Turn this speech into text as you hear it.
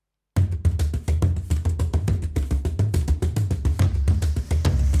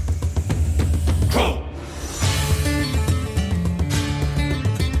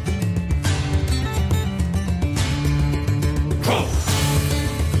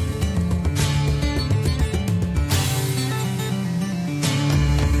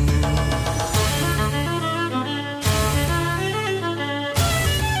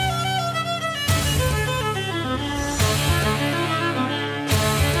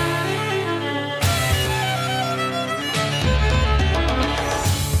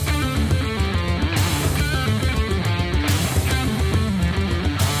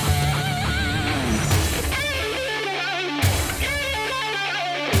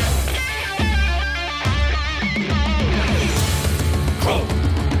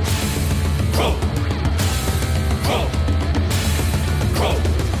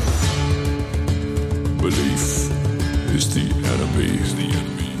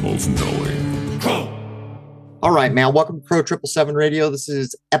of knowing. All right, man. Welcome to Pro 777 Radio. This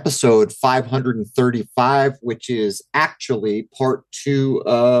is episode 535, which is actually part two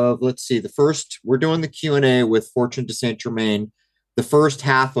of, the first, we're doing the Q&A with Fortune de Saint Germain. The first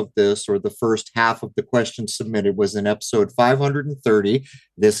half of this, or the first half of the questions submitted, was in episode 530.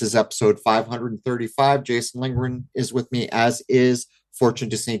 This is episode 535. Jason Lingren is with me, as is Fortune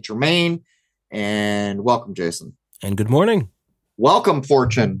de Saint Germain. And welcome, Jason. And good morning. Welcome,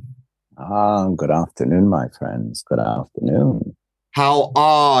 Fortune. Good afternoon, my friends. Good afternoon. How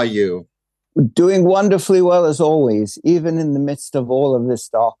are you? Doing wonderfully well, as always, even in the midst of all of this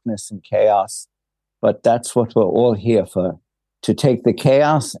darkness and chaos. But that's what we're all here for. To take the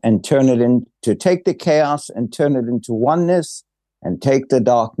chaos and turn it into oneness, and take the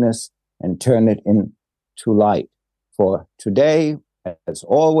darkness and turn it into light. For today, as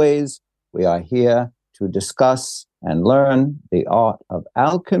always, we are here to discuss and learn the art of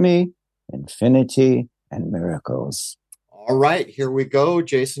alchemy, infinity, and miracles. All right, here we go.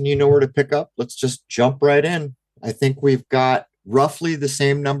 Jason, you know where to pick up. Let's just jump right in. I think we've got roughly the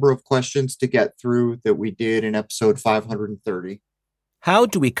same number of questions to get through that we did in episode 530. How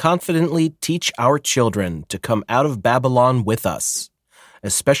do we confidently teach our children to come out of Babylon with us,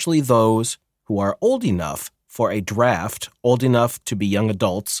 especially those who are old enough for a draft, old enough to be young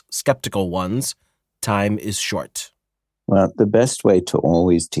adults, skeptical ones? Time is short. Well, the best way to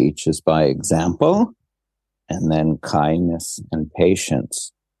always teach is by example, and then kindness and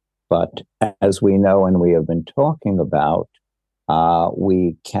patience. But as we know and we have been talking about,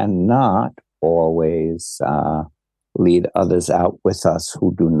 we cannot always lead others out with us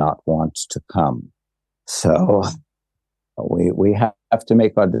who do not want to come. So we have to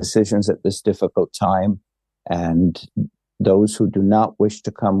make our decisions at this difficult time, and those who do not wish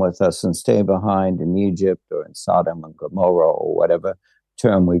to come with us and stay behind in Egypt or in Sodom and Gomorrah or whatever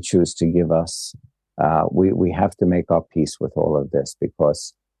term we choose to give us, we have to make our peace with all of this,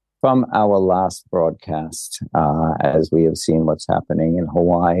 because from our last broadcast, as we have seen what's happening in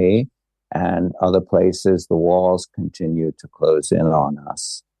Hawaii and other places, the walls continue to close in on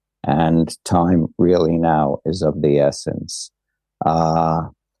us. And time really now is of the essence.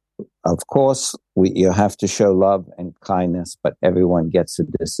 Of course, you have to show love and kindness, but everyone gets a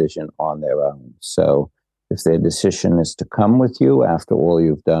decision on their own. So if their decision is to come with you after all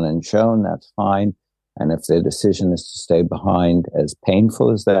you've done and shown, that's fine. And if their decision is to stay behind, as painful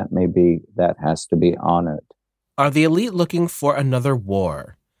as that may be, that has to be honored. Are the elite looking for another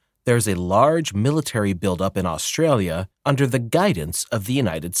war? There's a large military buildup in Australia under the guidance of the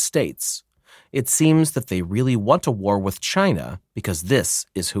United States. It seems that they really want a war with China because this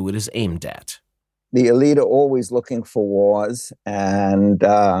is who it is aimed at. The elite are always looking for wars, and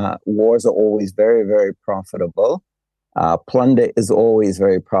wars are always very, very profitable. Plunder is always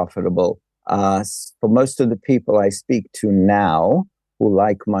very profitable. For most of the people I speak to now who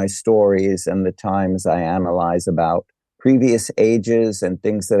like my stories and the times I analyze about previous ages and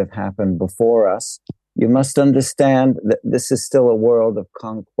things that have happened before us, you must understand that this is still a world of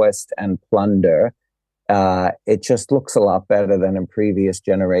conquest and plunder. It just looks a lot better than in previous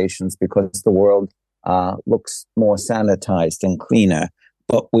generations because the world looks more sanitized and cleaner.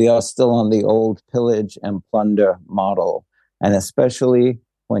 But we are still on the old pillage and plunder model. And especially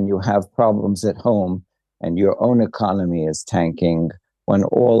when you have problems at home and your own economy is tanking, when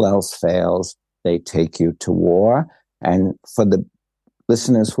all else fails, they take you to war. And for the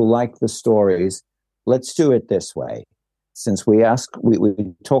listeners who like the stories, let's do it this way. Since we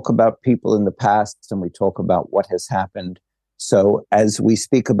talk about people in the past and we talk about what has happened. So as we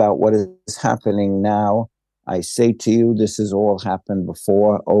speak about what is happening now, I say to you, this has all happened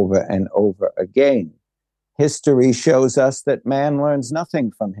before, over and over again. History shows us that man learns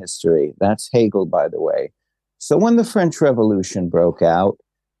nothing from history. That's Hegel, by the way. So when the French Revolution broke out,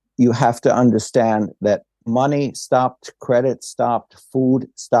 you have to understand that money stopped, credit stopped, food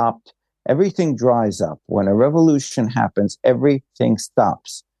stopped. Everything dries up. When a revolution happens, everything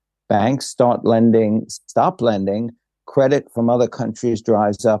stops. Banks stop lending. Credit from other countries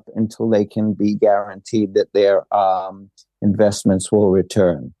dries up until they can be guaranteed that their investments will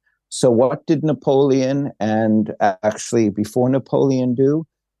return. So what did Napoleon and actually before Napoleon do?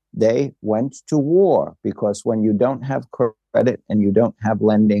 They went to war, because when you don't have credit and you don't have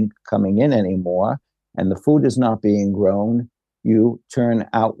lending coming in anymore, and the food is not being grown, you turn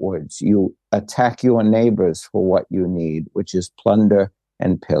outwards. You attack your neighbors for what you need, which is plunder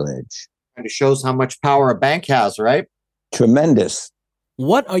and pillage. And it shows how much power a bank has, right? Tremendous.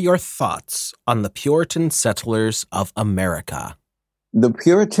 What are your thoughts on the Puritan settlers of America? The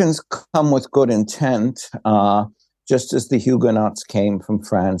Puritans come with good intent. just as the Huguenots came from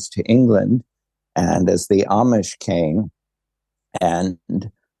France to England, and as the Amish came, and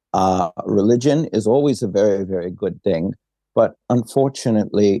religion is always a very, very good thing. But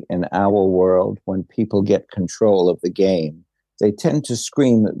unfortunately, in our world, when people get control of the game, they tend to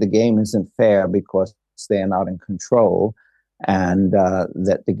scream that the game isn't fair because they are not in control, and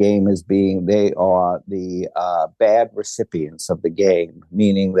that the game is they are the bad recipients of the game,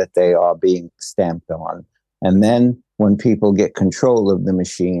 meaning that they are being stamped on. And then when people get control of the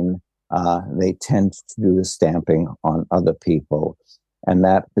machine, they tend to do the stamping on other people. And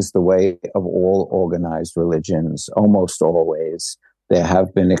that is the way of all organized religions, almost always. There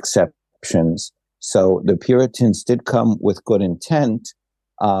have been exceptions. So the Puritans did come with good intent,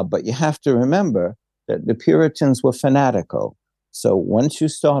 but you have to remember that the Puritans were fanatical. So once you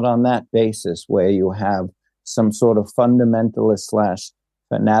start on that basis where you have some sort of fundamentalist /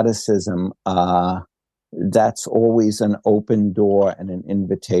 fanaticism, that's always an open door and an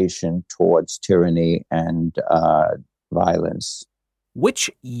invitation towards tyranny and violence. Which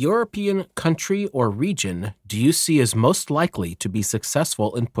European country or region do you see as most likely to be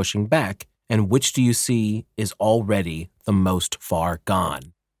successful in pushing back, and which do you see is already the most far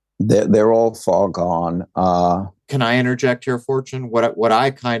gone? They're all far gone. Can I interject here, Fortune? What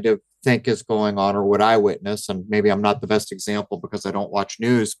I kind of think is going on, or what I witness, and maybe I'm not the best example because I don't watch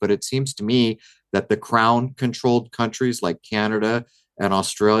news, but it seems to me that the crown-controlled countries like Canada and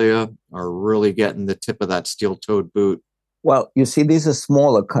Australia are really getting the tip of that steel-toed boot. Well, you see, these are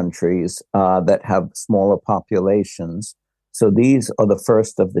smaller countries that have smaller populations. So these are the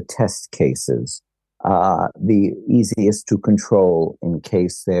first of the test cases, the easiest to control in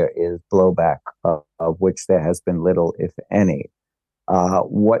case there is blowback, of which there has been little, if any.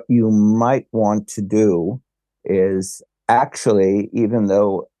 What you might want to do is actually, even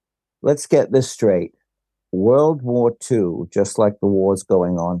though, let's get this straight, World War II, just like the wars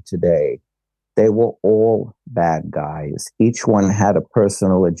going on today, they were all bad guys. Each one had a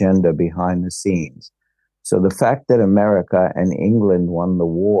personal agenda behind the scenes. So the fact that America and England won the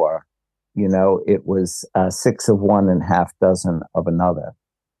war, it was 6 of one and half dozen of another.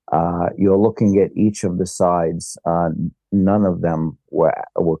 You're looking at each of the sides. None of them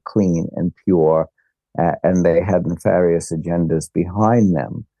were clean and pure, and they had nefarious agendas behind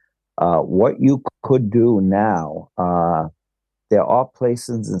them. What you could do now, there are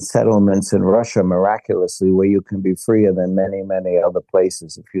places and settlements in Russia, miraculously, where you can be freer than many, many other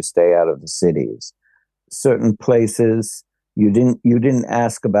places if you stay out of the cities. Certain places, you didn't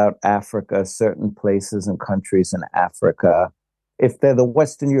ask about Africa, certain places and countries in Africa. If they're the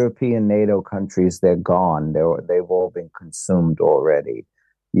Western European NATO countries, they're gone. They've all been consumed already.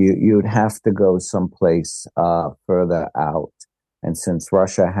 You'd have to go someplace further out. And since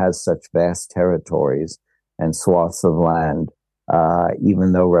Russia has such vast territories and swaths of land,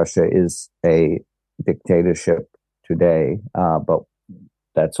 even though Russia is a dictatorship today, but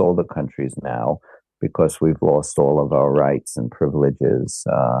that's all the countries now because we've lost all of our rights and privileges.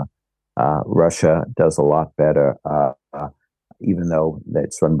 Russia does a lot better, even though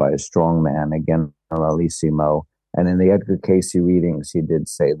it's run by a strong man, again, Alessimo. And in the Edgar Casey readings, he did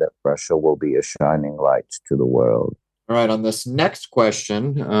say that Russia will be a shining light to the world. All right, on this next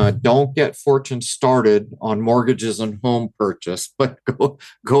question, don't get Fortune started on mortgages and home purchase, but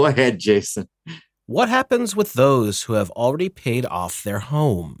go ahead, Jason. What happens with those who have already paid off their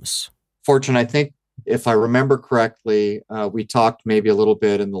homes? Fortune, I think if I remember correctly, we talked maybe a little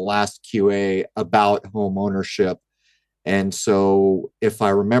bit in the last QA about home ownership. And so if I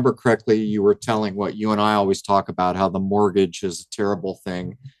remember correctly, you were telling what you and I always talk about, how the mortgage is a terrible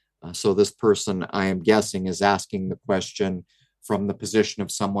thing. So this person, I am guessing, is asking the question from the position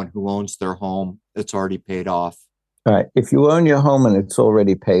of someone who owns their home that's already paid off. All right. If you own your home and it's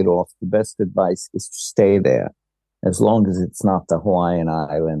already paid off, the best advice is to stay there, as long as it's not the Hawaiian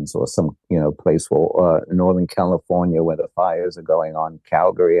Islands or some place where Northern California where the fires are going on,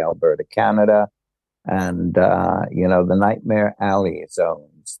 Calgary, Alberta, Canada, and the Nightmare Alley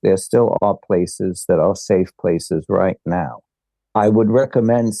zones. There still are places that are safe places right now. I would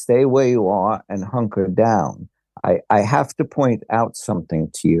recommend stay where you are and hunker down. I have to point out something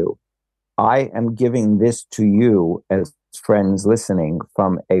to you. I am giving this to you as friends listening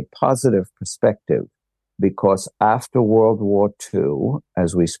from a positive perspective, because after World War II,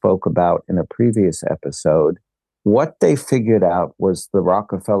 as we spoke about in a previous episode, what they figured out was the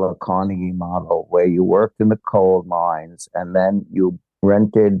Rockefeller-Carnegie model, where you worked in the coal mines and then you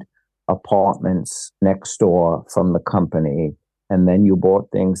rented apartments next door from the company, and then you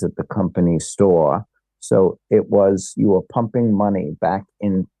bought things at the company store. So it was, you were pumping money back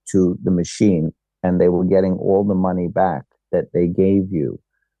into the machine. and they were getting all the money back that they gave you.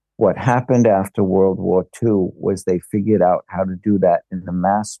 What happened after World War II was they figured out how to do that in a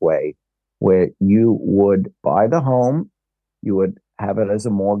mass way, where you would buy the home, you would have it as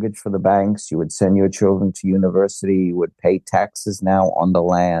a mortgage for the banks, you would send your children to university, you would pay taxes now on the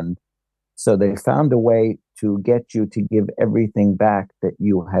land. So they found a way to get you to give everything back that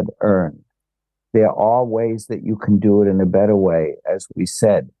you had earned. There are ways that you can do it in a better way, as we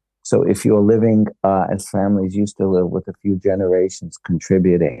said. So if you're living as families used to live, with a few generations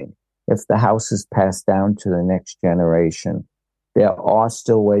contributing, if the house is passed down to the next generation, there are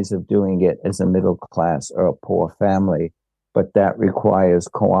still ways of doing it as a middle class or a poor family, but that requires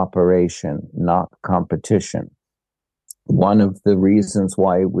cooperation, not competition. One of the reasons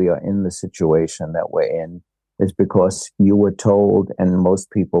why we are in the situation that we're in is because you were told, and most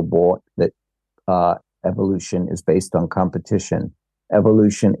people bought, that evolution is based on competition.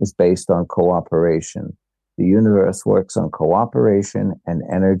 Evolution is based on cooperation. The universe works on cooperation and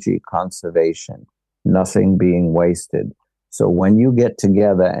energy conservation, nothing being wasted. So when you get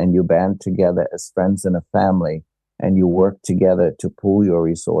together and you band together as friends in a family and you work together to pool your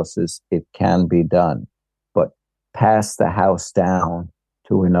resources, it can be done. But pass the house down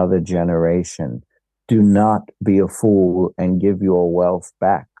to another generation. Do not be a fool and give your wealth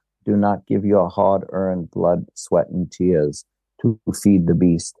back. Do not give your hard-earned blood, sweat, and tears to feed the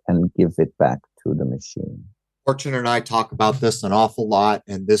beast and give it back to the machine. Fortune and I talk about this an awful lot,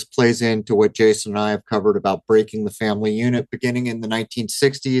 and this plays into what Jason and I have covered about breaking the family unit beginning in the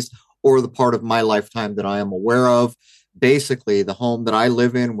 1960s, or the part of my lifetime that I am aware of. Basically, the home that I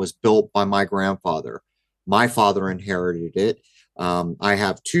live in was built by my grandfather. My father inherited it. I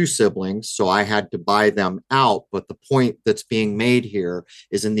have two siblings, so I had to buy them out. But the point that's being made here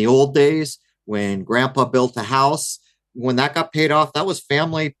is, in the old days, when Grandpa built a house, when that got paid off, that was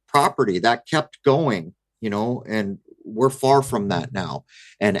family property that kept going, and we're far from that now.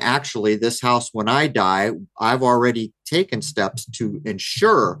 And actually, this house, when I die, I've already taken steps to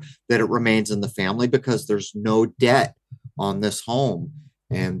ensure that it remains in the family, because there's no debt on this home.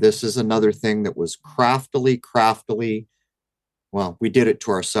 And this is another thing that was craftily, well, we did it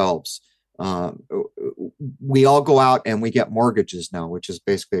to ourselves. We all go out and we get mortgages now, which is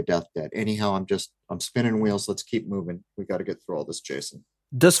basically a death debt. Anyhow, I'm spinning wheels. Let's keep moving. We got to get through all this, Jason.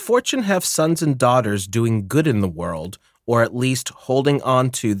 Does Fortune have sons and daughters doing good in the world, or at least holding on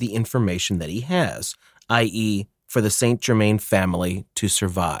to the information that he has, i.e., for the St. Germain family to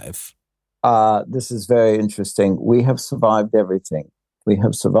survive? This is very interesting. We have survived everything. We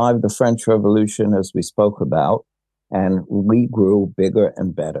have survived the French Revolution, as we spoke about, and we grew bigger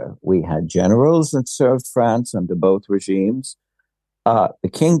and better. We had generals that served France under both regimes. The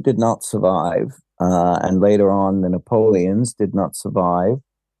king did not survive, and later on the Napoleons did not survive,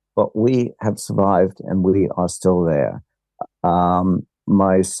 but we have survived and we are still there.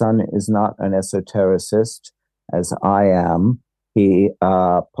 My son is not an esotericist, as I am. He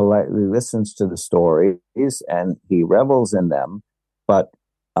politely listens to the stories and he revels in them, but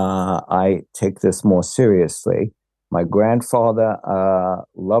I take this more seriously. My grandfather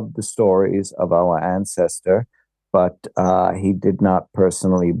loved the stories of our ancestor, but he did not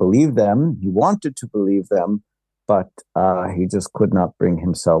personally believe them. He wanted to believe them, but he just could not bring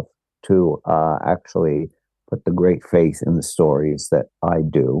himself to actually put the great faith in the stories that I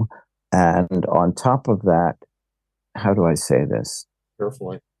do. And on top of that, how do I say this?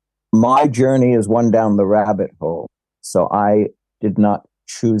 Carefully. My journey is one down the rabbit hole. So I did not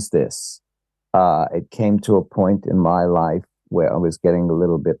choose this. It came to a point in my life where I was getting a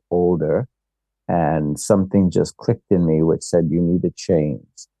little bit older, and something just clicked in me which said, you need to change.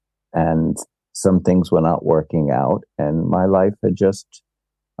 And some things were not working out, and my life had just,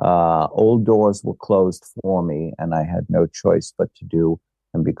 old doors were closed for me, and I had no choice but to do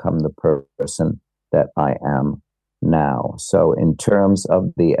and become the person that I am now. So in terms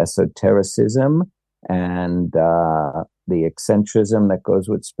of the esotericism and the eccentricism that goes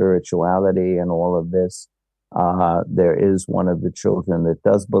with spirituality and all of this, there is one of the children that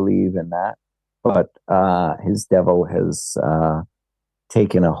does believe in that, but his devil has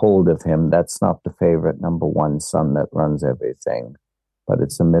taken a hold of him. That's not the favorite number one son that runs everything, but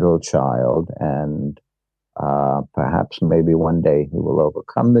it's a middle child, and perhaps maybe one day he will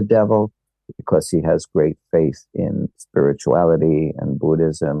overcome the devil because he has great faith in spirituality and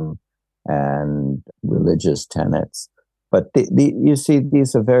Buddhism and religious tenets. But you see,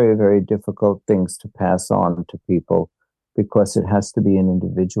 these are very, very difficult things to pass on to people because it has to be an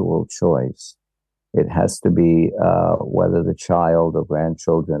individual choice. It has to be whether the child or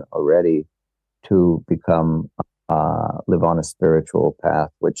grandchildren are ready to become, live on a spiritual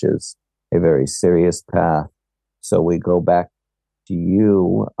path, which is a very serious path. So we go back to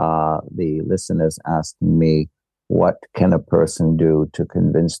you, the listeners asking me, what can a person do to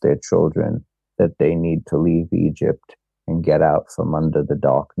convince their children that they need to leave Egypt and get out from under the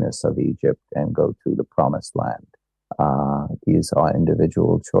darkness of Egypt and go to the promised land? These are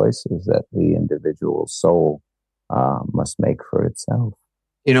individual choices that the individual soul must make for itself.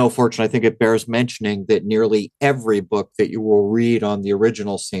 Fortunately, I think it bears mentioning that nearly every book that you will read on the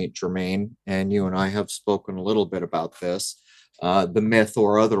original Saint Germain, and you and I have spoken a little bit about this, the myth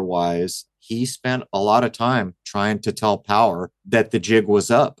or otherwise, he spent a lot of time trying to tell power that the jig was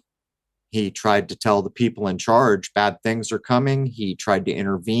up. He tried to tell the people in charge bad things are coming. He tried to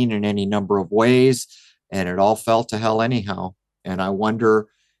intervene in any number of ways, and it all fell to hell anyhow. And I wonder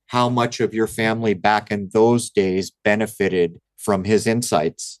how much of your family back in those days benefited from his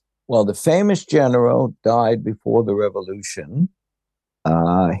insights. Well, the famous general died before the revolution.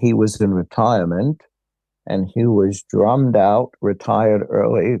 He was in retirement, and he was drummed out, retired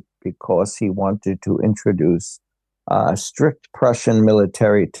early, because he wanted to introduce strict Prussian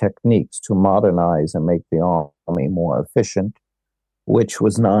military techniques to modernize and make the army more efficient, which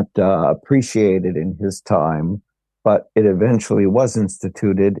was not appreciated in his time, but it eventually was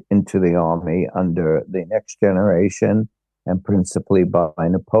instituted into the army under the next generation and principally by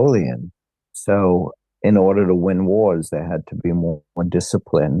Napoleon. So in order to win wars, there had to be more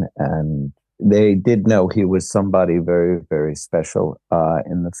discipline, and they did know he was somebody very, very special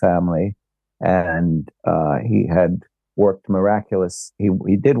in the family. And he had worked miraculous.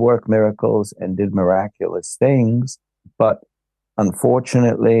 He did work miracles and did miraculous things, but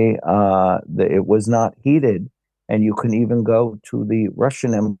unfortunately, it was not heeded. And you can even go to the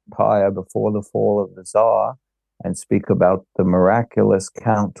Russian Empire before the fall of the Tsar and speak about the miraculous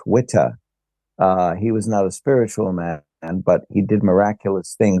Count Witte. He was not a spiritual man, but he did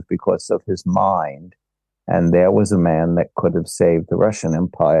miraculous things because of his mind. And there was a man that could have saved the Russian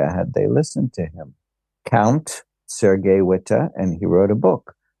Empire had they listened to him. Count Sergei Witte, and he wrote a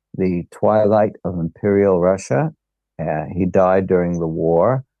book, The Twilight of Imperial Russia. He died during the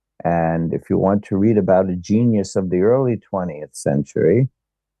war. And if you want to read about a genius of the early 20th century,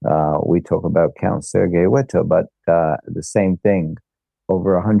 we talk about Count Sergei Witte, but the same thing.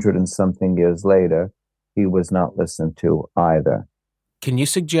 Over 100 and something years later, he was not listened to either. Can you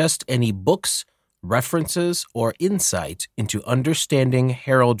suggest any books, references, or insight into understanding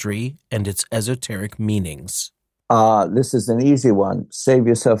heraldry and its esoteric meanings? This is an easy one. Save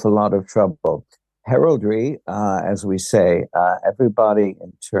yourself a lot of trouble. Heraldry, as we say, everybody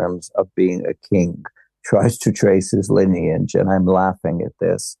in terms of being a king tries to trace his lineage, and I'm laughing at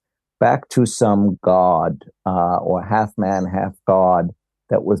this, back to some god or half man, half god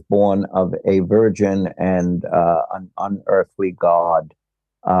that was born of a virgin and an unearthly god.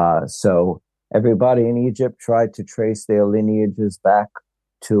 So everybody in Egypt tried to trace their lineages back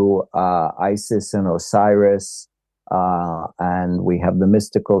to Isis and Osiris. And we have the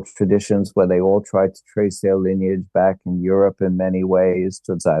mystical traditions where they all tried to trace their lineage back in Europe in many ways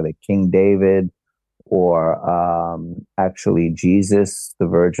towards either King David or actually Jesus, the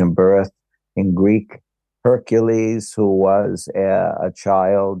virgin birth. In Greek, Hercules, who was a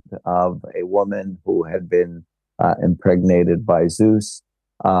child of a woman who had been impregnated by Zeus,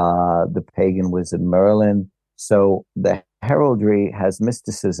 the pagan wizard Merlin. So the heraldry has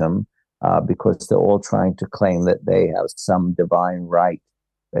mysticism because they're all trying to claim that they have some divine right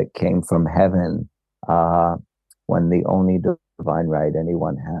that came from heaven, when the only divine right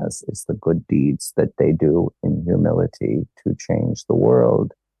anyone has is the good deeds that they do in humility to change the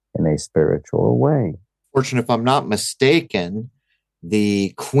world in a spiritual way. Fortunately, if I'm not mistaken,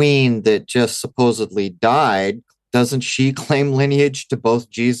 the queen that just supposedly died, doesn't she claim lineage to both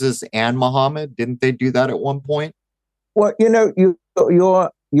Jesus and Muhammad? Didn't they do that at one point? Well,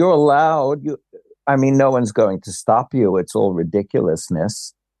 you're allowed. I mean, no one's going to stop you. It's all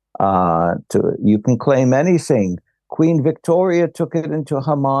ridiculousness. You can claim anything. Queen Victoria took it into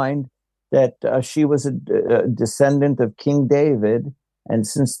her mind that she was a descendant of King David. And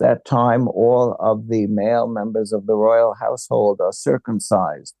since that time, all of the male members of the royal household are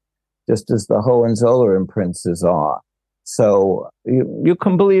circumcised, just as the Hohenzollern princes are. So you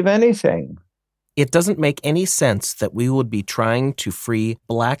can believe anything. It doesn't make any sense that we would be trying to free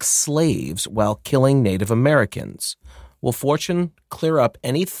black slaves while killing Native Americans. Will fortune clear up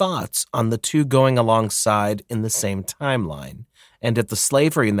any thoughts on the two going alongside in the same timeline, and if the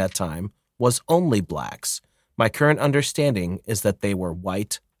slavery in that time was only blacks? My current understanding is that they were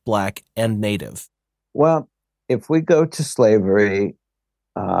white, black, and Native. Well, if we go to slavery,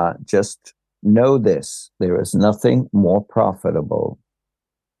 just know this. There is nothing more profitable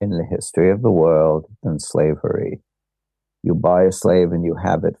in the history of the world than slavery. You buy a slave and you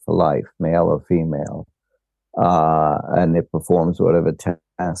have it for life, male or female, and it performs whatever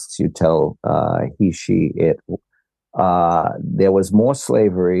tasks you tell he, she, it. There was more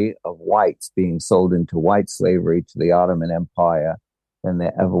slavery of whites being sold into white slavery to the Ottoman Empire than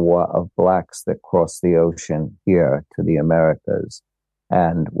there ever were of blacks that crossed the ocean here to the Americas.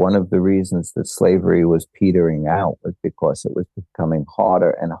 And one of the reasons that slavery was petering out was because it was becoming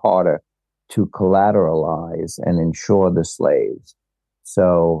harder and harder to collateralize and insure the slaves.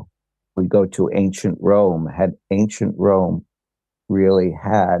 So we go to ancient Rome. Had ancient Rome really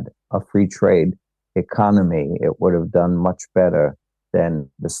had a free trade economy, it would have done much better than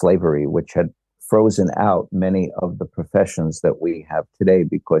the slavery, which had frozen out many of the professions that we have today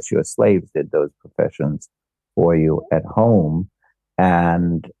because your slaves did those professions for you at home.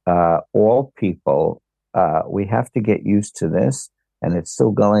 And all people, we have to get used to this, and it's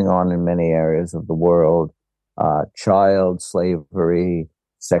still going on in many areas of the world. Child slavery,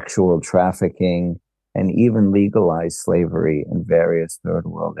 sexual trafficking, and even legalized slavery in various third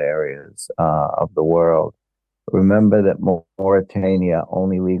world areas of the world. Remember that Mauritania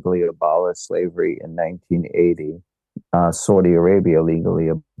only legally abolished slavery in 1980. Saudi Arabia legally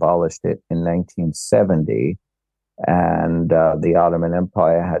abolished it in 1970. And the Ottoman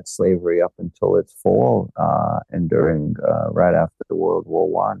Empire had slavery up until its fall and during right after World War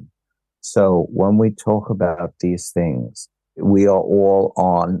One. So when we talk about these things, we are all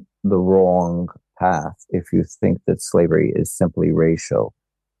on the wrong path if you think that slavery is simply racial.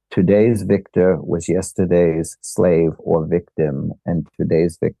 Today's victor was yesterday's slave or victim, and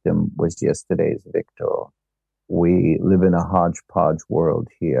today's victim was yesterday's victor. We live in a hodgepodge world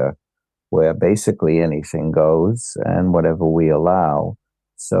here where basically anything goes and whatever we allow.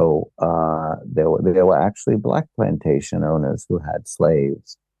 So there were actually black plantation owners who had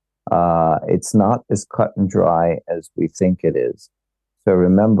slaves. It's not as cut and dry as we think it is. So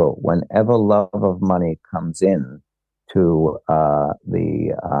remember, whenever love of money comes in to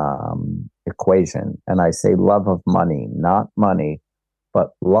the equation, and I say love of money, not money,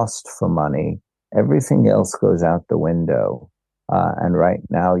 but lust for money, everything else goes out the window. And right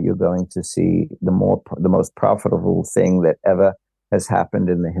now, you're going to see the most profitable thing that ever has happened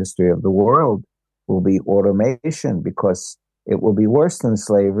in the history of the world will be automation, because it will be worse than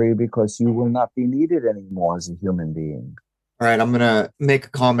slavery because you will not be needed anymore as a human being. All right, I'm going to make a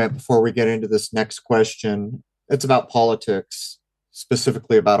comment before we get into this next question. It's about politics,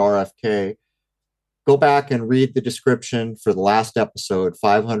 specifically about RFK. Go back and read the description for the last episode,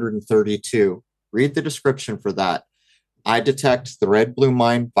 532. Read the description for that. I detect the red blue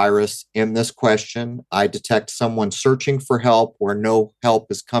mind virus in this question. I detect someone searching for help where no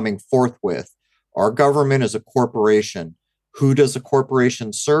help is coming forthwith. Our government is a corporation. Who does a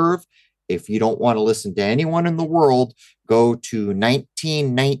corporation serve? If you don't want to listen to anyone in the world, go to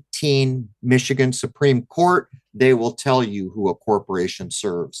 1919 Michigan Supreme Court. They will tell you who a corporation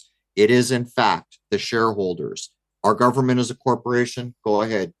serves. It is, in fact, the shareholders. Our government is a corporation. Go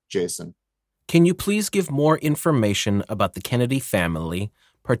ahead, Jason. Can you please give more information about the Kennedy family,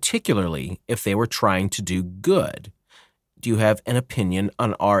 particularly if they were trying to do good? Do you have an opinion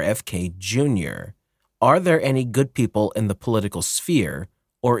on RFK Jr.? Are there any good people in the political sphere,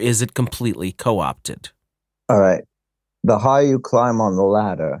 or is it completely co-opted? All right. The higher you climb on the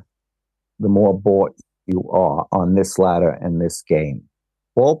ladder, the more bought you are on this ladder and this game.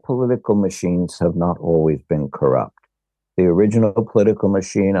 All political machines have not always been corrupt. The original political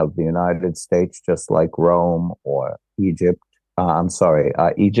machine of the United States, just like Rome or Egypt,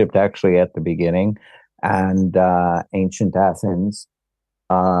 Egypt actually at the beginning, and ancient Athens,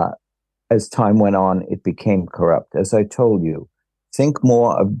 as time went on, it became corrupt. As I told you, think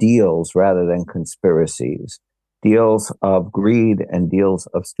more of deals rather than conspiracies, deals of greed and deals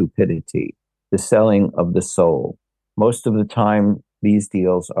of stupidity, the selling of the soul. Most of the time, these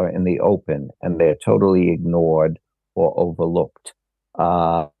deals are in the open and they're totally ignored or overlooked.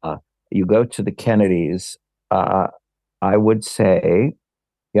 You go to the Kennedys, I would say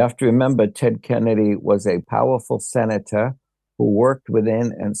you have to remember Ted Kennedy was a powerful senator who worked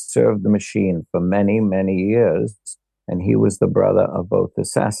within and served the machine for many, many years. And he was the brother of both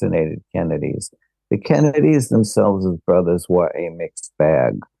assassinated Kennedys. The Kennedys themselves as brothers were a mixed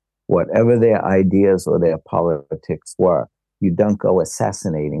bag. Whatever their ideas or their politics were, you don't go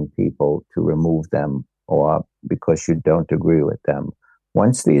assassinating people to remove them or because you don't agree with them.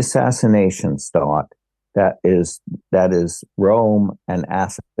 Once the assassinations start, that is Rome and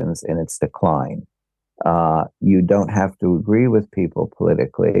Athens in its decline. You don't have to agree with people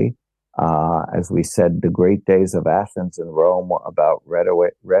politically. As we said, the great days of Athens and Rome were about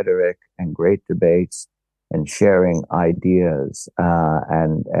rhetoric and great debates and sharing ideas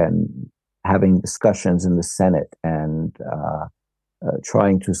and having discussions in the Senate and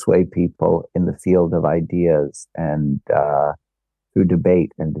trying to sway people in the field of ideas and through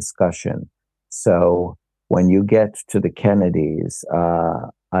debate and discussion. So when you get to the Kennedys,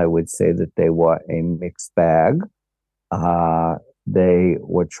 I would say that they were a mixed bag. They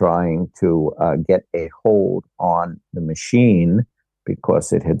were trying to get a hold on the machine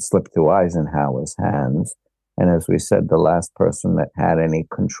because it had slipped through Eisenhower's hands. And as we said, the last person that had any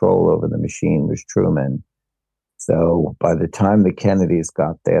control over the machine was Truman. So by the time the Kennedys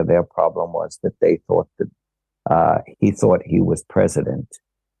got there, their problem was that they thought that he thought he was president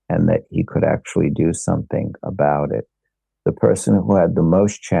and that he could actually do something about it. The person who had the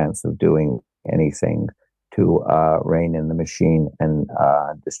most chance of doing anything to rein in the machine and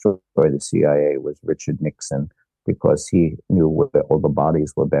destroy the CIA was Richard Nixon, because he knew where all the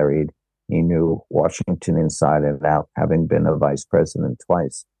bodies were buried. He knew Washington inside and out, having been a vice president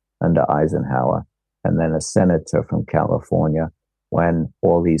twice under Eisenhower, and then a senator from California when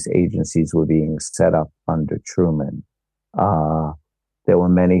all these agencies were being set up under Truman. There were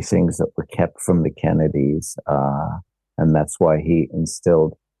many things that were kept from the Kennedys, and that's why he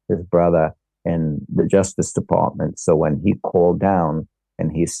instilled his brother in the Justice Department. So when he called down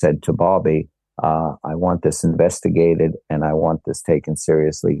and he said to Bobby, I want this investigated and I want this taken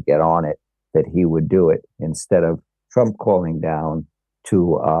seriously, get on it, that he would do it, instead of Trump calling down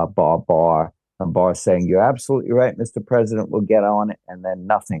to Bob Barr, and Barr saying, you're absolutely right, Mr. President, we'll get on it, and then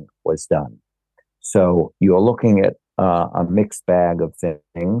nothing was done. So you're looking at a mixed bag of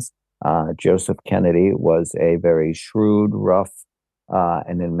things. Joseph Kennedy was a very shrewd, rough,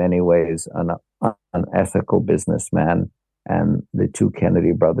 and in many ways an unethical businessman. And the two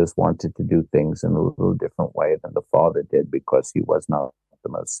Kennedy brothers wanted to do things in a little different way than the father did, because he was not the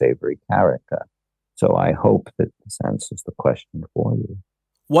most savory character. So I hope that this answers the question for you.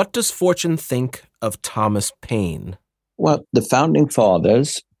 What does Fortune think of Thomas Paine? Well, the founding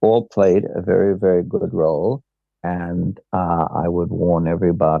fathers all played a very, very good role. And I would warn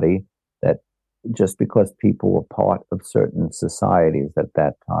everybody that just because people were part of certain societies at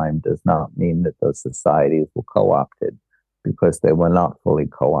that time does not mean that those societies were co-opted, because they were not fully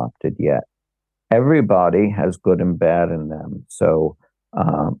co-opted yet. Everybody has good and bad in them. So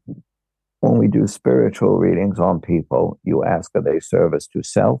when we do spiritual readings on people, you ask, are they service to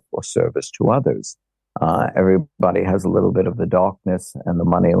self or service to others? Everybody has a little bit of the darkness and the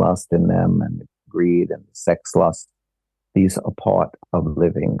money lust in them, and the greed and the sex lust. These are part of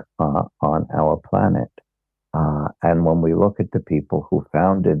living on our planet. And when we look at the people who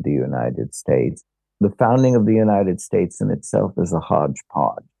founded the United States, the founding of the United States in itself is a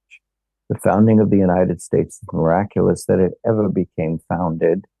hodgepodge. The founding of the United States is miraculous that it ever became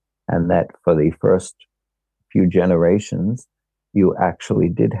founded, and that for the first few generations, you actually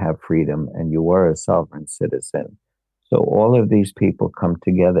did have freedom and you were a sovereign citizen. So all of these people come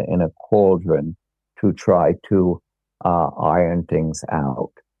together in a cauldron to try to iron things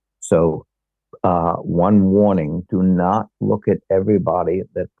out. So one warning, do not look at everybody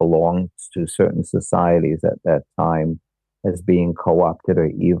that belongs to certain societies at that time as being co-opted or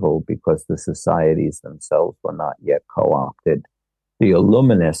evil, because the societies themselves were not yet co-opted. The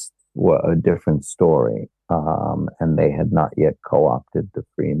Illuminists were a different story, and they had not yet co-opted the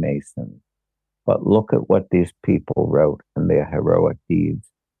Freemasons. But look at what these people wrote and their heroic deeds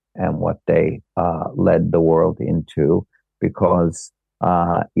and what they led the world into, because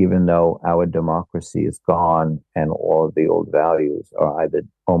even though our democracy is gone and all of the old values are either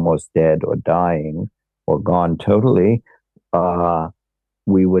almost dead or dying or gone totally,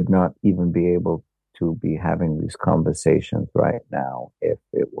 we would not even be able to be having these conversations right now if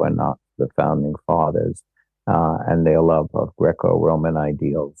it were not the founding fathers and their love of Greco-Roman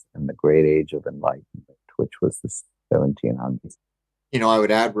ideals and the great age of enlightenment, which was the 1700s. You know, I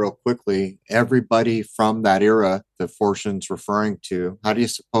would add real quickly, everybody from that era that Fortune's referring to, how do you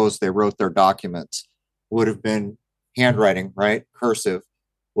suppose they wrote their documents? Would have been handwriting, right? Cursive.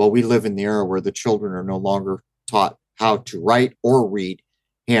 Well, we live in the era where the children are no longer taught how to write or read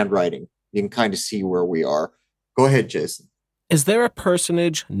handwriting. You can kind of see where we are. Go ahead, Jason. Is there a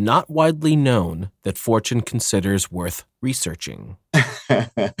personage not widely known that Fortune considers worth researching?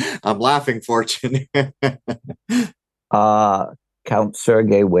 I'm laughing, Fortune. Count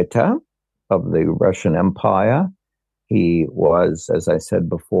Sergei Witta of the Russian Empire. He was, as I said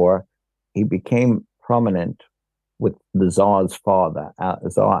before, he became prominent with the Tsar's father,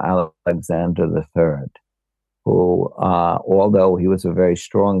 Tsar Alexander III. who, although he was a very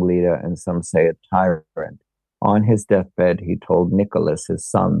strong leader and some say a tyrant, on his deathbed, he told Nicholas, his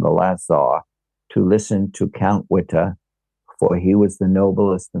son, the last Tsar, to listen to Count Witte, for he was the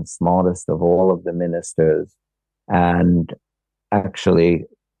noblest and smartest of all of the ministers. And actually,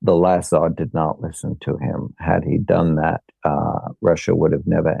 the last Tsar did not listen to him. Had he done that, Russia would have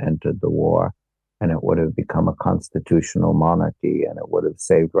never entered the war, and it would have become a constitutional monarchy, and it would have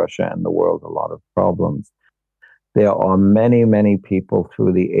saved Russia and the world a lot of problems. There are many, many people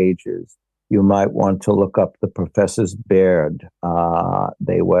through the ages. You might want to look up the Professors Baird.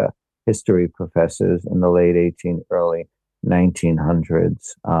 They were history professors in the late early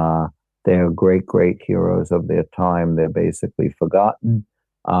 1900s. They're great, great heroes of their time. They're basically forgotten.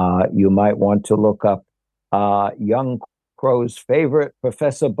 You might want to look up young Crow's favorite,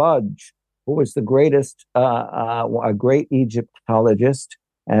 Professor Budge, who was the greatest, a great Egyptologist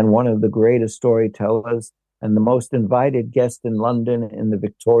and one of the greatest storytellers and the most invited guest in London in the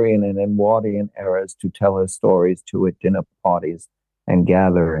Victorian and Edwardian eras to tell her stories at dinner parties and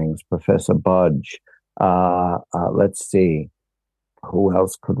gatherings. Professor Budge. Let's see. Who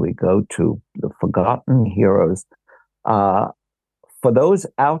else could we go to? The forgotten heroes. For those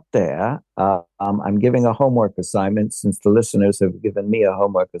out there, I'm giving a homework assignment since the listeners have given me a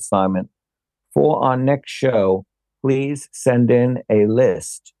homework assignment. For our next show, please send in a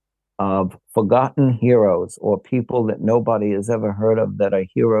list of forgotten heroes or people that nobody has ever heard of that are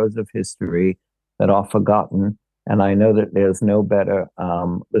heroes of history that are forgotten. And I know that there's no better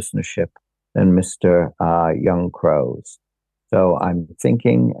listenership than Mr. Young Crow's. So I'm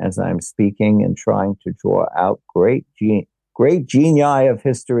thinking as I'm speaking and trying to draw out great genii of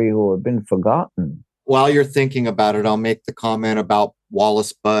history who have been forgotten. While you're thinking about it, I'll make the comment about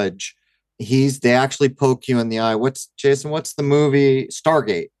Wallace Budge. They actually poke you in the eye. What's the movie?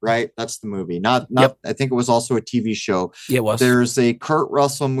 Stargate, right? That's the movie. Not yep. I think it was also a TV show. Yeah, it was. There's a Kurt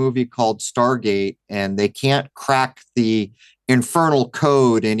Russell movie called Stargate, and they can't crack the infernal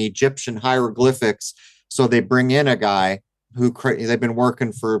code in Egyptian hieroglyphics. So they bring in a guy who they've been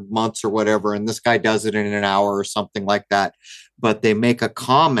working for months or whatever, and this guy does it in an hour or something like that. But they make a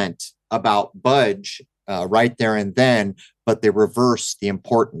comment about Budge right there and then, but they reverse the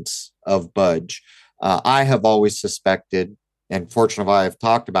importance of Budge. I have always suspected, and fortunately I've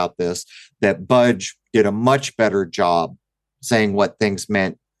talked about this, that Budge did a much better job saying what things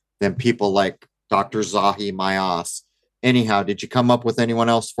meant than people like Dr. Zahi Mayas. Anyhow, did you come up with anyone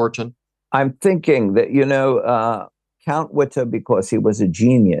else, Fortune? I'm thinking that, Count Witte, because he was a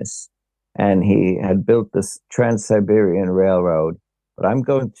genius and he had built this Trans-Siberian Railroad, but I'm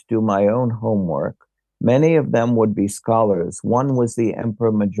going to do my own homework. Many of them would be scholars. One was the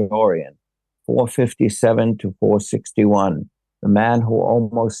Emperor Majorian, 457 to 461, the man who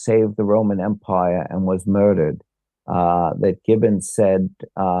almost saved the Roman Empire and was murdered, that Gibbon said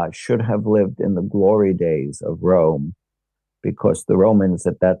should have lived in the glory days of Rome, because the Romans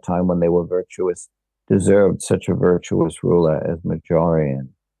at that time, when they were virtuous, deserved such a virtuous ruler as Majorian.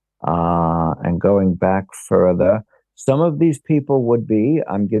 And going back further, some of these people would be,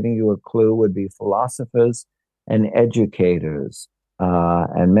 I'm giving you a clue, would be philosophers and educators.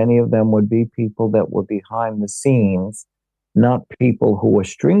 And many of them would be people that were behind the scenes, not people who were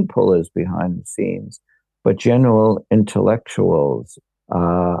string pullers behind the scenes, but general intellectuals.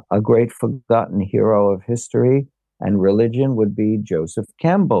 A great forgotten hero of history and religion would be Joseph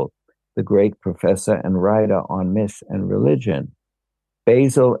Campbell, the great professor and writer on myth and religion.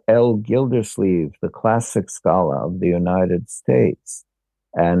 Basil L. Gildersleeve, the classic scholar of the United States.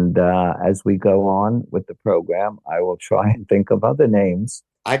 And as we go on with the program, I will try and think of other names.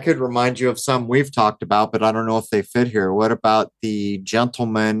 I could remind you of some we've talked about, but I don't know if they fit here. What about the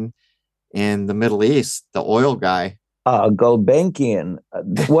gentleman in the Middle East, the oil guy? Gulbenkian.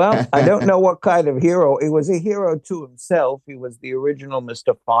 Well, I don't know what kind of hero. He was a hero to himself. He was the original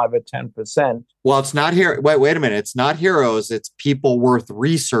Mr. 5 or 10%. Well, it's not here. Wait a minute. It's not heroes. It's people worth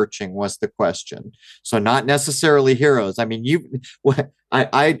researching was the question. So not necessarily heroes. I mean,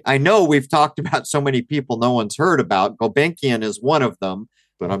 I know we've talked about so many people no one's heard about. Gulbenkian is one of them,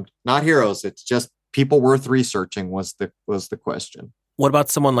 but I'm not heroes. It's just people worth researching was the question. What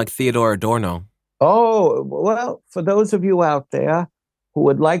about someone like Theodore Adorno? Oh, well, for those of you out there who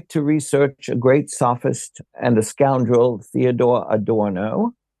would like to research a great sophist and a scoundrel, Theodore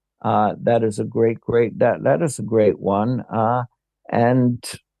Adorno, that is a great one. And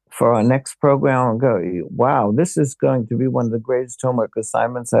for our next program, I'll go, wow, this is going to be one of the greatest homework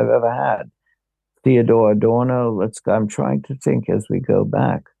assignments I've ever had. Theodore Adorno, let's go. I'm trying to think as we go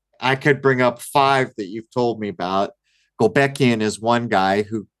back. I could bring up 5 that you've told me about. Gobekian is one guy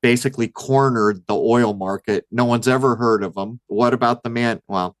who basically cornered the oil market. No one's ever heard of him. What about the man?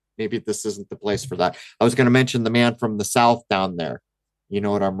 Well, maybe this isn't the place for that. I was going to mention the man from the South down there. You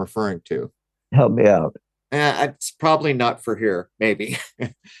know what I'm referring to. Help me out. It's probably not for here. Maybe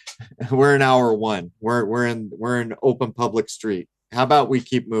we're in hour one. We're in open public street. How about we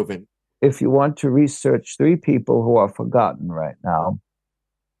keep moving? If you want to research three people who are forgotten right now,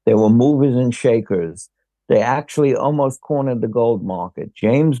 they were movers and shakers. They actually almost cornered the gold market.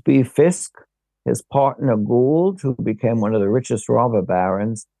 James B. Fisk, his partner Gould, who became one of the richest robber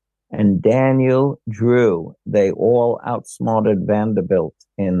barons, and Daniel Drew. They all outsmarted Vanderbilt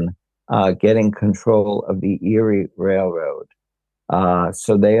in getting control of the Erie Railroad.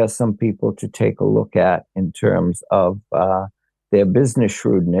 So they are some people to take a look at in terms of their business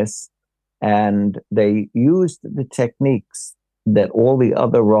shrewdness. And they used the techniques that all the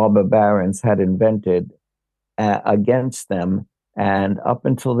other robber barons had invented against them. And up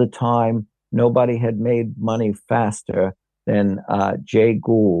until the time, nobody had made money faster than Jay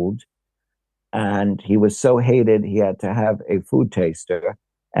Gould. And he was so hated, he had to have a food taster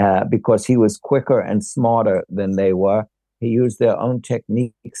because he was quicker and smarter than they were. He used their own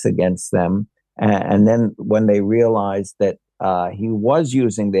techniques against them. And then when they realized that he was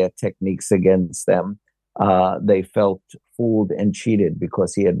using their techniques against them, they felt fooled and cheated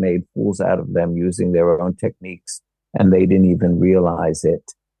because he had made fools out of them using their own techniques, and they didn't even realize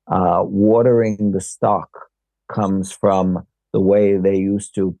it. Watering the stock comes from the way they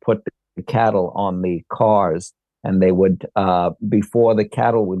used to put the cattle on the cars, and they would, before the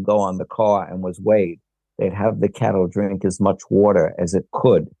cattle would go on the car and was weighed, they'd have the cattle drink as much water as it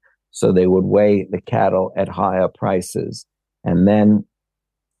could. So they would weigh the cattle at higher prices. And then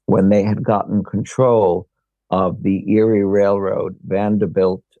when they had gotten control of the Erie Railroad,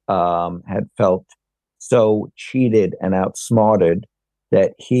 Vanderbilt had felt so cheated and outsmarted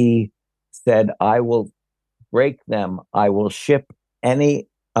that he said, I will break them. I will ship any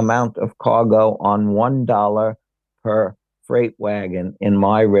amount of cargo on $1 per freight wagon in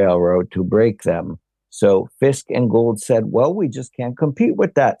my railroad to break them. So Fisk and Gould said, well, we just can't compete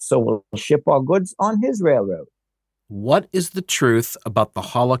with that. So we'll ship our goods on his railroad. What is the truth about the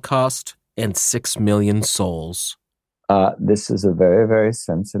Holocaust and 6 million souls? This is a very, very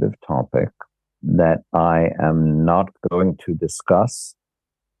sensitive topic that I am not going to discuss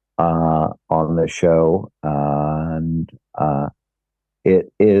on the show. And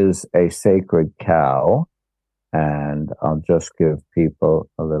it is a sacred cow. And I'll just give people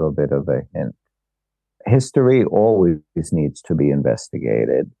a little bit of a hint. History always needs to be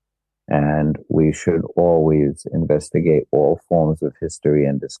investigated, and we should always investigate all forms of history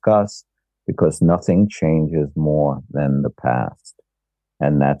and discuss, because nothing changes more than the past.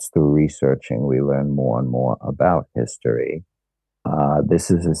 And that's through researching we learn more and more about history.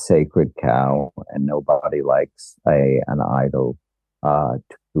 This is a sacred cow, and nobody likes an idol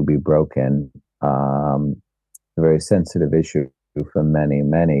to be broken. A very sensitive issue for many,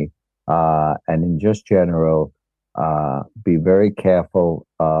 many. And in just general, be very careful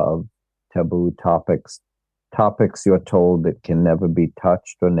of taboo topics you're told that can never be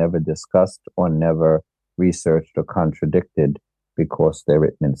touched or never discussed or never researched or contradicted because they're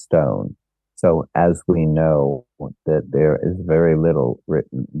written in stone. So as we know that there is very little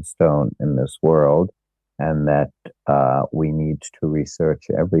written in stone in this world, and that we need to research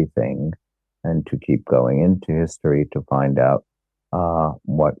everything and to keep going into history to find out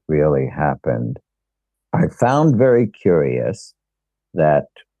what really happened. I found very curious that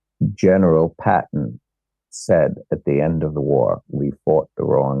General Patton said at the end of the war, we fought the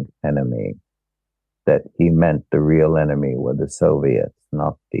wrong enemy, that he meant the real enemy were the Soviets,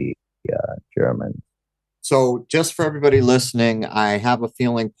 not the Germans. So just for everybody listening, I have a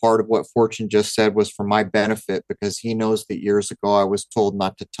feeling part of what Fortune just said was for my benefit, because he knows that years ago I was told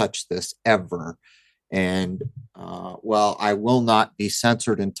not to touch this ever. And well, I will not be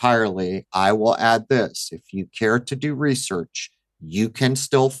censored entirely. I will add this. If you care to do research, you can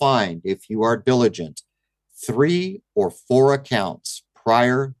still find, if you are diligent, 3 or 4 accounts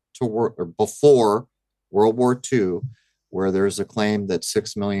prior to or before World War II, where there's a claim that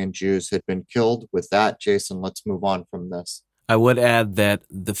 6 million Jews had been killed. With that, Jason, let's move on from this. I would add that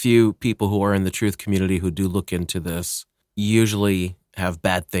the few people who are in the truth community who do look into this usually have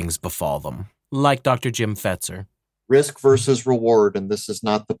bad things befall them, like Dr. Jim Fetzer. Risk versus reward, and this is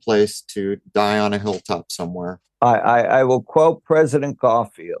not the place to die on a hilltop somewhere. I will quote President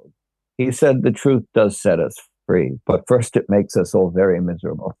Garfield. He said, the truth does set us free, but first it makes us all very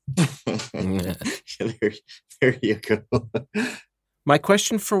miserable. there you go. My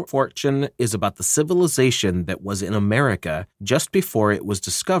question for Fortune is about the civilization that was in America just before it was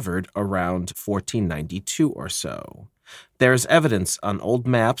discovered around 1492 or so. There's evidence on old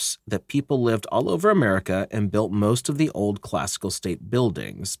maps that people lived all over America and built most of the old classical state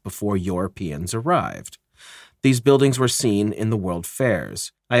buildings before Europeans arrived. These buildings were seen in the world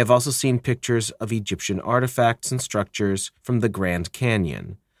fairs. I have also seen pictures of Egyptian artifacts and structures from the Grand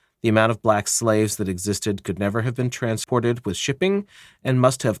Canyon. The amount of black slaves that existed could never have been transported with shipping and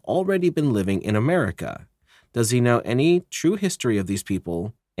must have already been living in America. Does he know any true history of these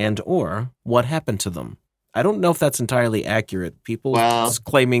people and or what happened to them? I don't know if that's entirely accurate. People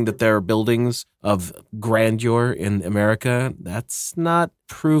claiming that there are buildings of grandeur in America, that's not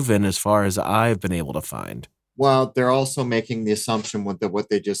proven as far as I've been able to find. Well, they're also making the assumption that what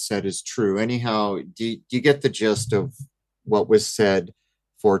they just said is true. Anyhow, do you get the gist of what was said,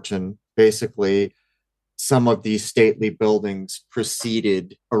 Fortune? Basically, some of these stately buildings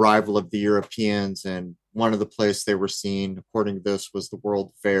preceded arrival of the Europeans, and one of the places they were seen, according to this, was the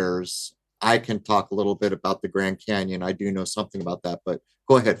World Fairs. I can talk a little bit about the Grand Canyon. I do know something about that, but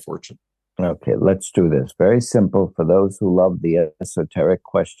go ahead, Fortune. Okay, let's do this. Very simple for those who love the esoteric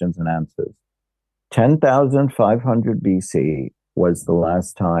questions and answers. 10,500 BC was the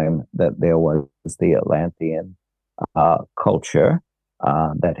last time that there was the Atlantean culture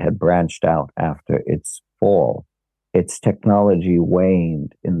that had branched out after its fall. Its technology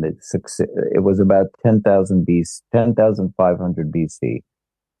waned it was about 10,500 BC.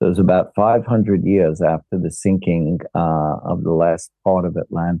 So it was about 500 years after the sinking of the last part of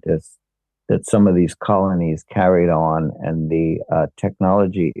Atlantis that some of these colonies carried on and the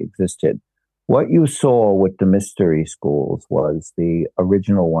technology existed. What you saw with the mystery schools was the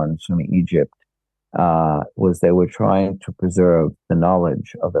original ones from Egypt, was they were trying to preserve the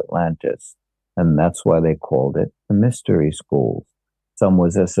knowledge of Atlantis. And that's why they called it the mystery schools. Some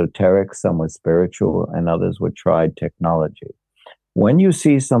was esoteric, some was spiritual, and others were tried technology. When you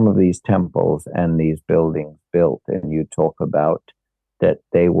see some of these temples and these buildings built, and you talk about that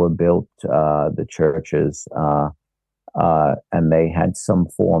they were built, the churches, and they had some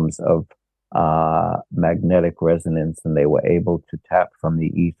forms of magnetic resonance, and they were able to tap from the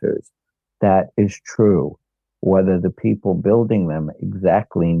ethers. That is true. Whether the people building them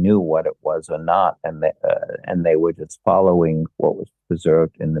exactly knew what it was or not, and they were just following what was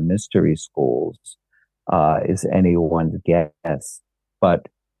preserved in the mystery schools, is anyone's guess. But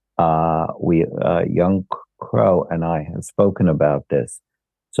Young Crow and I have spoken about this.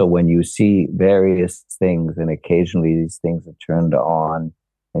 So when you see various things, and occasionally these things are turned on,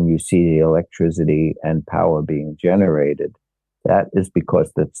 and you see the electricity and power being generated, that is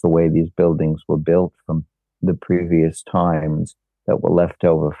because that's the way these buildings were built from the previous times that were left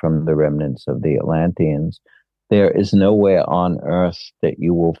over from the remnants of the Atlanteans. There is nowhere on Earth that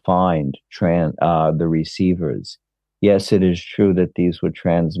you will find the receivers. Yes, it is true that these were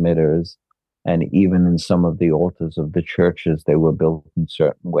transmitters, and even in some of the altars of the churches, they were built in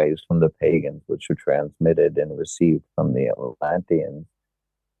certain ways from the pagans, which were transmitted and received from the Atlanteans.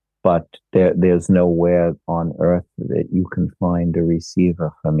 But there's nowhere on Earth that you can find a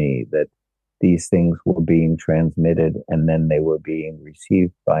receiver for me, that these things were being transmitted and then they were being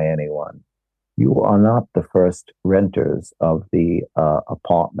received by anyone. You are not the first renters of the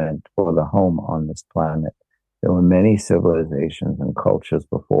apartment or the home on this planet. There were many civilizations and cultures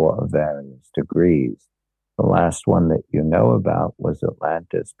before of various degrees. The last one that you know about was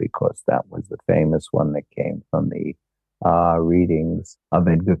Atlantis, because that was the famous one that came from the readings of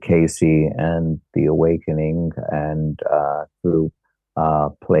Edgar Cayce and the Awakening, and through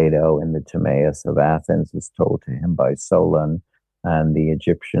Plato in the Timaeus of Athens was told to him by Solon, and the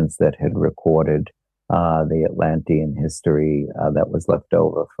Egyptians that had recorded the Atlantean history that was left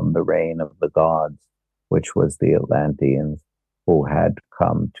over from the reign of the gods, which was the Atlanteans who had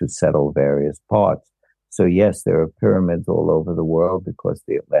come to settle various parts. So yes, there are pyramids all over the world because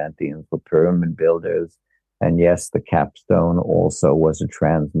the Atlanteans were pyramid builders. And yes, the capstone also was a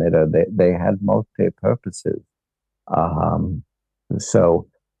transmitter. They had multi-purposes. So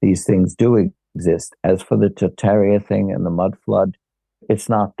these things do exist. As for the Tartaria thing and the mud flood, it's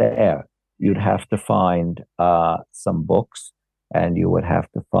not there. You'd have to find some books, and you would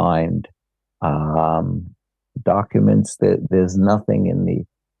have to find documents. There's nothing in the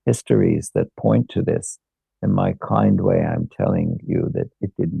histories that point to this. In my kind way, I'm telling you that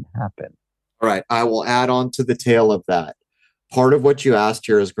it didn't happen. All right, I will add on to the tail of that. Part of what you asked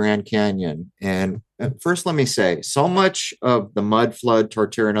here is Grand Canyon. And first, let me say, so much of the mud flood,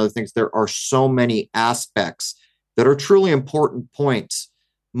 Tartaria, and other things, there are so many aspects that are truly important points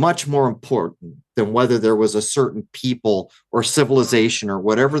much more important than whether there was a certain people or civilization or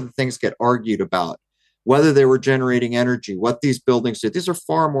whatever the things get argued about, whether they were generating energy, what these buildings did. These are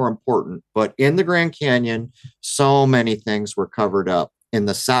far more important. But in the Grand Canyon, so many things were covered up. In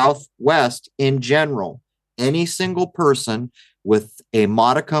the Southwest, in general, any single person with a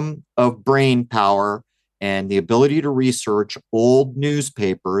modicum of brain power and the ability to research old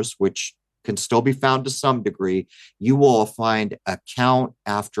newspapers, which can still be found to some degree, you will find account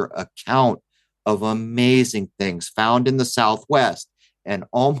after account of amazing things found in the Southwest. And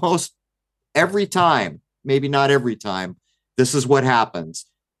almost every time, maybe not every time, this is what happens.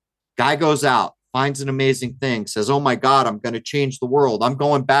 Guy goes out, finds an amazing thing, says, oh my God, I'm going to change the world. I'm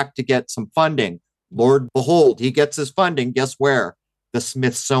going back to get some funding. Lord, behold, he gets his funding. Guess where? The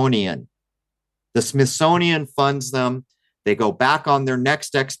Smithsonian. The Smithsonian funds them. They go back on their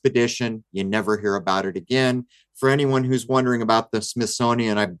next expedition. You never hear about it again. For anyone who's wondering about the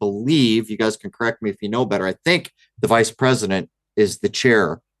Smithsonian, I believe, you guys can correct me if you know better, I think the vice president is the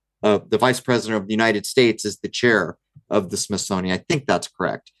chair of the vice president of the United States is the chair of the Smithsonian. I think that's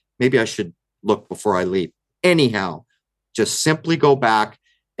correct. Maybe I should look before I leave. Anyhow, just simply go back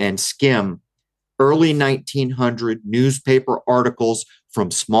and skim early 1900 newspaper articles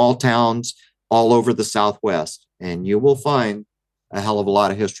from small towns all over the Southwest, and you will find a hell of a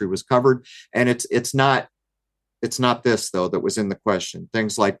lot of history was covered. And it's not this though that was in the question.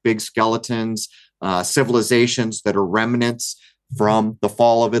 Things like big skeletons, civilizations that are remnants from the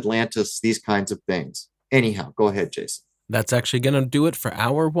fall of Atlantis, these kinds of things. Anyhow, go ahead, Jason. That's actually going to do it for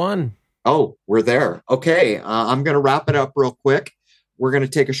hour one. Oh, we're there. Okay, I'm going to wrap it up real quick. We're going to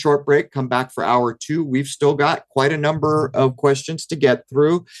take a short break, come back for hour two. We've still got quite a number of questions to get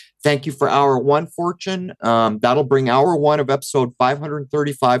through. Thank you for hour one, Fortune. That'll bring hour one of episode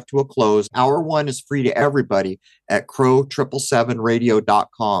 535 to a close. Hour one is free to everybody at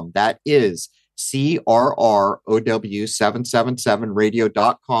crow777radio.com. That is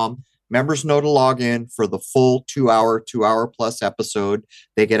CRROW777radio.com. Members know to log in for the full 2 hour plus episode.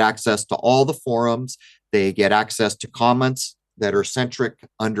 They get access to all the forums. They get access to comments that are centric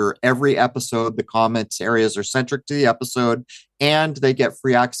under every episode. The comments areas are centric to the episode, and they get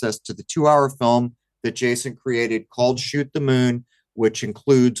free access to the 2 hour film that Jason created called Shoot the Moon, which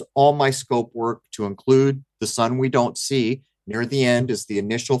includes all my scope work to include The Sun We Don't See. Near the end is the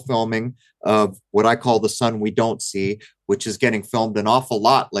initial filming of what I call The Sun We Don't See, which is getting filmed an awful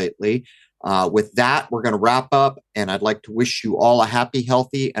lot lately. With that, we're going to wrap up, and I'd like to wish you all a happy,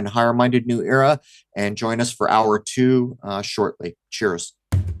 healthy, and higher-minded new era, and join us for hour two shortly. Cheers.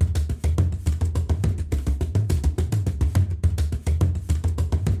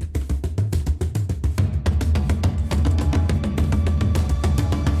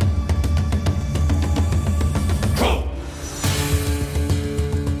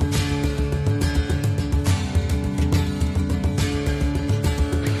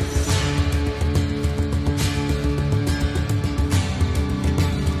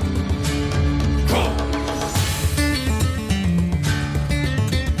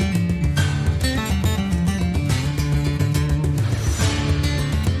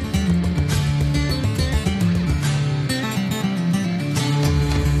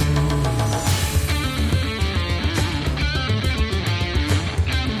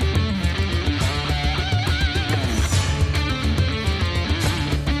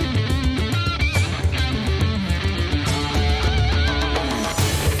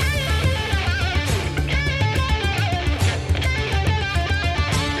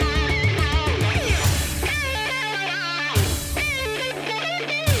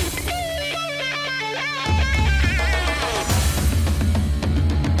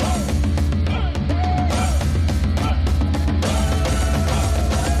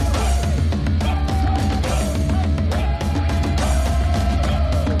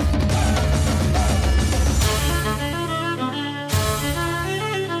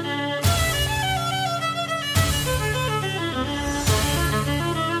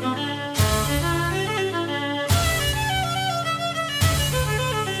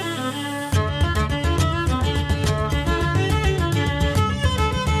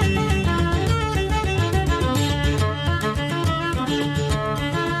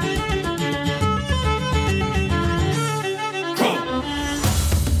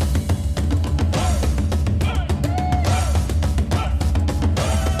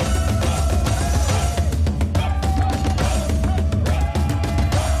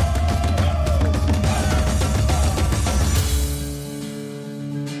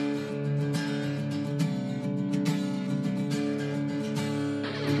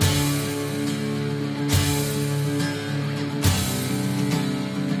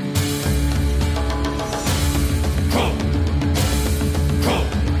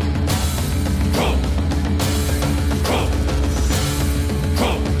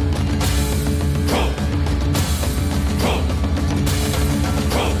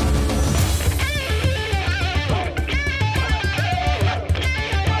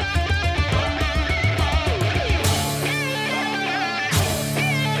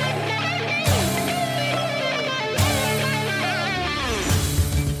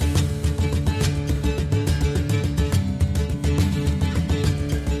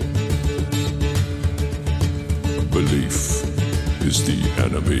 Belief is the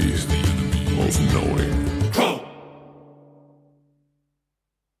enemy of knowing.